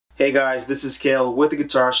Hey guys, this is Kale with the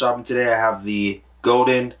Guitar Shop, and today I have the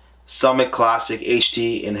Godin Summit Classic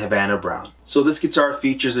HT in Havana Brown. So this guitar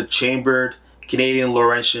features a chambered Canadian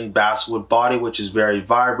Laurentian Basswood body, which is very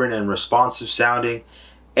vibrant and responsive sounding,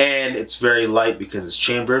 and it's very light because it's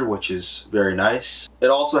chambered, which is very nice. It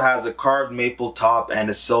also has a carved maple top and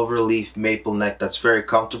a silver leaf maple neck that's very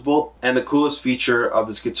comfortable. And the coolest feature of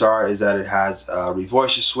this guitar is that it has a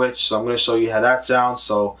revoicer switch, so I'm going to show you how that sounds.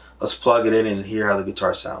 So let's plug it in and hear how the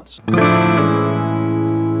guitar sounds.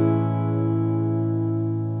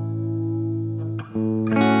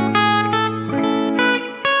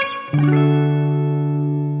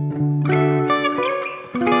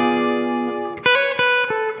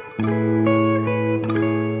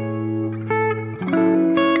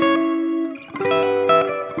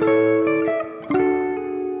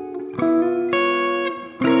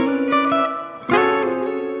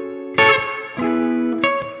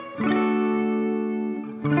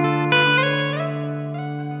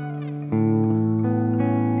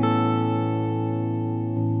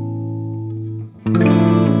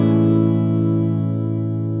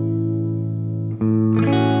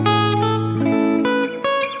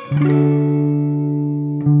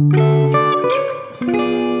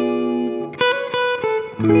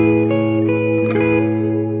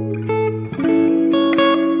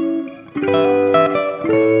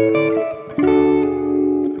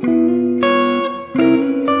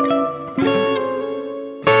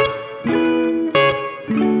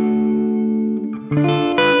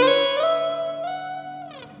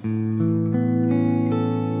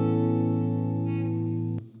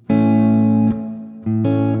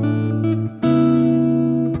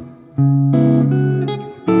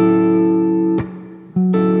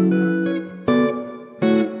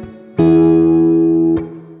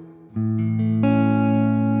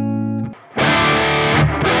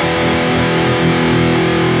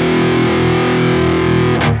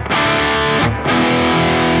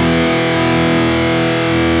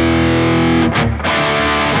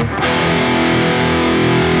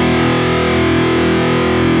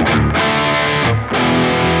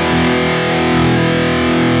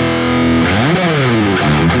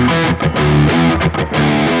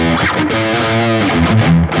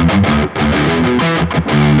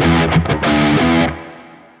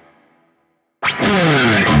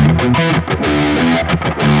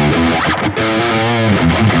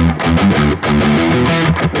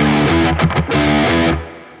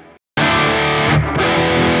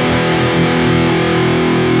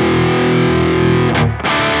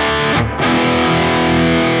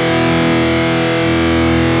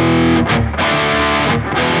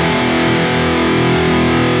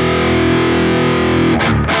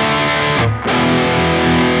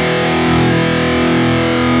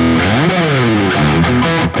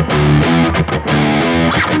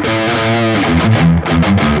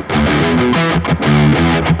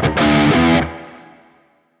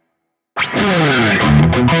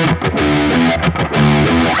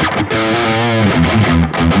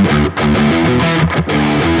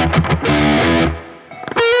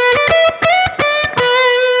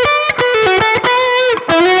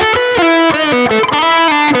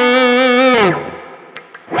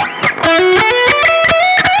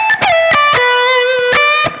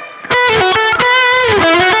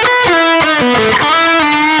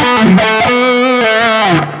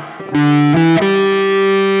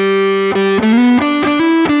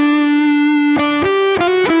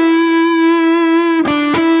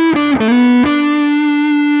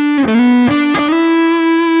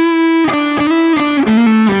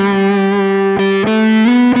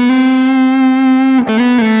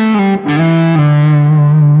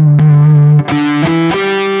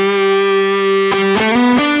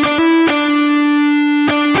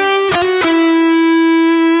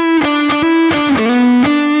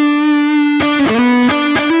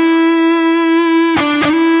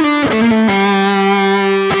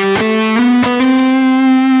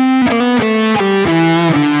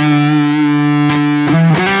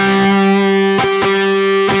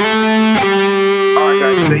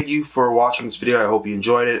 Thank you for watching this video. I hope you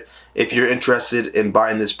enjoyed it. If you're interested in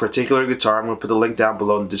buying this particular guitar, I'm going to put the link down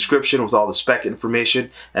below in the description with all the spec information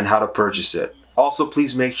and how to purchase it. Also,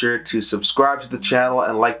 please make sure to subscribe to the channel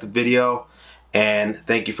and like the video. And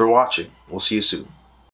thank you for watching. We'll see you soon.